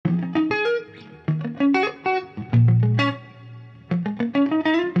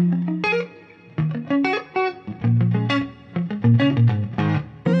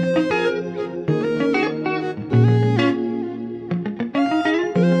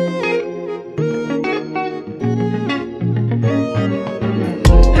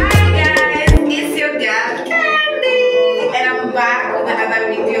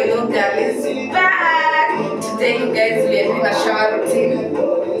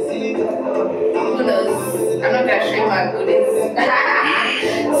my goodies.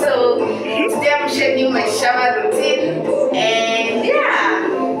 So today I'm showing you my shower routine, and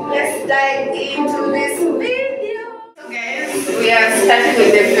yeah, let's dive into this video. So guys, we are starting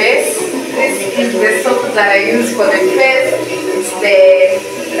with the face. This is the soap that I use for the face. It's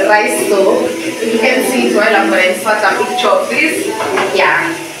the rice soap. You can see it while I'm going to insert a picture of this. Yeah.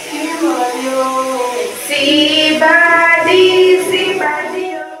 See body, see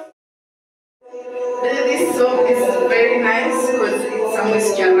body. This soap is very nice because it's a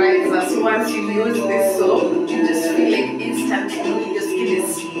moisturizer. So once you use this soap, you just feel like instantly your skin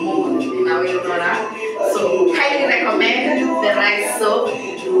is smooth in a way, you know that. So highly recommend the rice soap.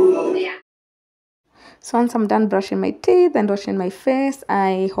 Yeah. So once I'm done brushing my teeth and washing my face,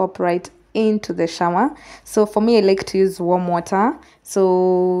 I hop right into the shower. So for me, I like to use warm water.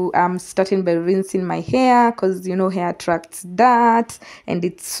 So I'm starting by rinsing my hair because you know hair attracts dirt and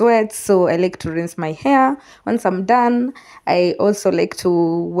it sweats. So I like to rinse my hair. Once I'm done, I also like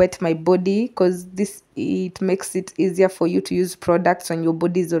to wet my body because it makes it easier for you to use products when your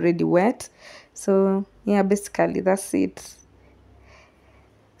body is already wet. So yeah, basically that's it.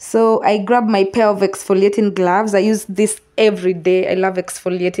 So I grab my pair of exfoliating gloves. I use this every day. I love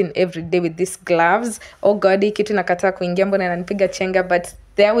exfoliating every day with these gloves. Oh god, hii kitu nakataa kuingia, mbona inanipiga chenga, but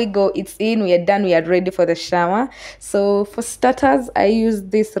there we go. It's in. We are done. We are ready for the shower. So for starters, I use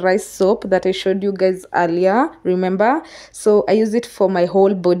this rice soap that I showed you guys earlier. Remember? So I use it for my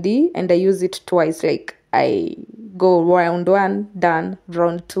whole body and I use it twice. Like I go round one, done,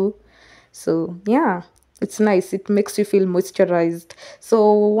 round two. So yeah, it's nice. It makes you feel moisturized.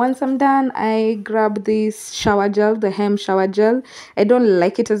 So once I'm done, I grab this shower gel, the hem shower gel. I don't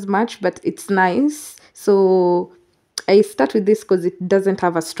like it as much, but it's nice. So I start with this because it doesn't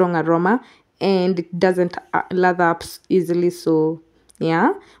have a strong aroma and it doesn't lather up easily. So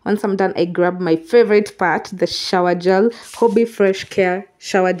yeah, once I'm done, I grab my favorite part, the shower gel, Hobby Fresh Care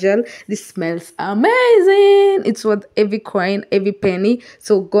shower gel. This smells amazing. It's worth every coin, every penny.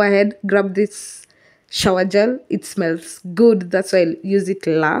 So go ahead, grab this shower gel. It smells good. That's why I use it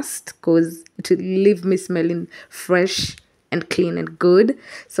last, because it will leave me smelling fresh and clean and good.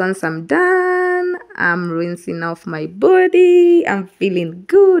 So once I'm done, I'm rinsing off my body. I'm feeling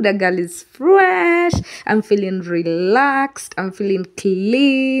good. The girl is fresh. I'm feeling relaxed. I'm feeling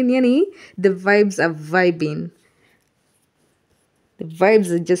clean. Yani, the vibes are vibing. The vibes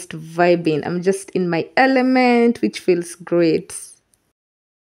are just vibing. I'm just in my element, which feels great.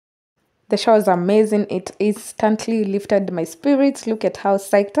 The shower is amazing. It instantly lifted my spirits. Look at how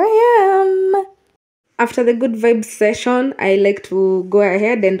psyched I am. After the good vibe session, I like to go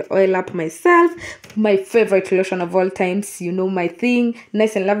ahead and oil up myself. My favorite lotion of all times, you know my thing.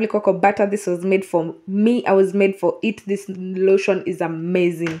 Nice and lovely cocoa butter. This was made for me. I was made for it. This lotion is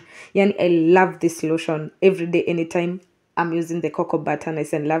amazing. Yani, I love this lotion every day, anytime. I'm using the cocoa butter,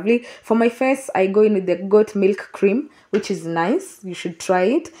 nice and lovely. For my face, I go in with the goat milk cream, which is nice. You should try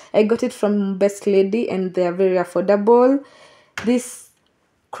it. I got it from Best Lady and they are very affordable. This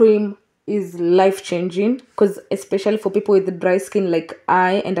cream is life-changing because especially for people with dry skin like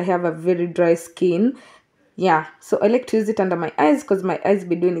I have a very dry skin. Yeah, so I like to use it under my eyes because my eyes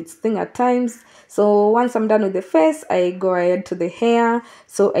be doing its thing at times. So once I'm done with the face, I go ahead to the hair.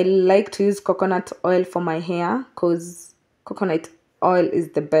 So I like to use coconut oil for my hair because coconut oil is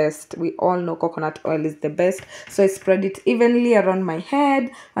the best. We all know coconut oil is the best. So I spread it evenly around my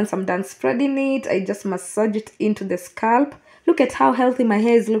head. Once I'm done spreading it, I just massage it into the scalp. Look at how healthy my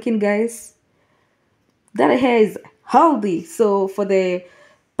hair is looking, guys. That hair is healthy. So for the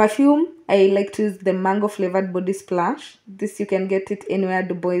perfume, I like to use the mango flavored body splash. This you can get it anywhere,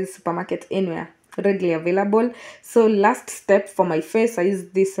 the boys supermarket, anywhere, readily available. So last step for my face, I use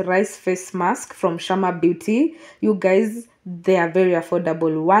this rice face mask from Shama Beauty. You guys, they are very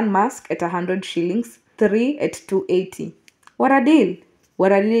affordable. One mask at 100 shillings, 3 at 280. What a deal.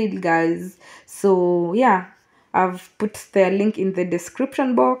 What a deal, guys. So yeah, I've put their link in the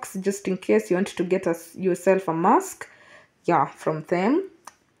description box just in case you want to get yourself a mask. Yeah, from them.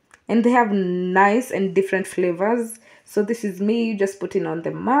 And they have nice and different flavors. So this is me just putting on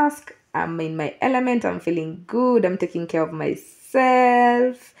the mask. I'm in my element. I'm feeling good. I'm taking care of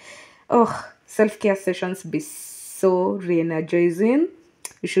myself. Oh, self-care sessions be so re-energizing.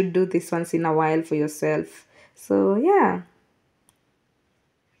 You should do this once in a while for yourself. So yeah.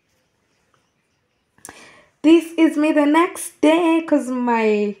 This is me the next day because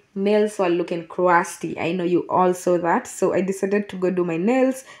my nails were looking crusty. I know you all saw that. So I decided to go do my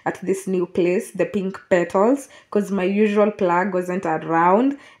nails at this new place, the Pink Petals, because my usual plug wasn't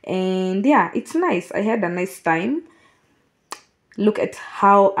around. And yeah, it's nice. I had a nice time. Look at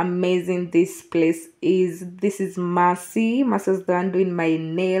how amazing this place is. This is Mercy. Mercy's the one doing my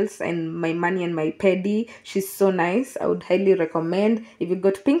nails and my money and my pedi. She's so nice. I would highly recommend. If you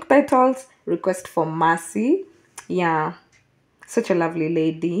got pink petals, request for Mercy. Yeah, such a lovely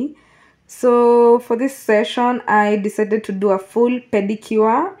lady. So for this session, I decided to do a full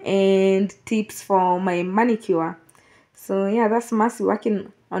pedicure and tips for my manicure. So yeah, that's Mercy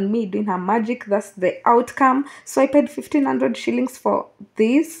working on me doing her magic. That's the outcome. So I paid 1,500 shillings for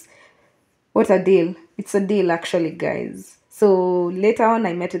this. What a deal. It's a deal actually, guys. So later on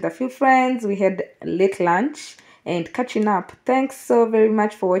I met with a few friends. We had a late lunch and catching up. Thanks so very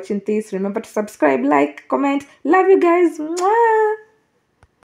much for watching this. Remember to subscribe, like, comment. Love you guys. Mwah!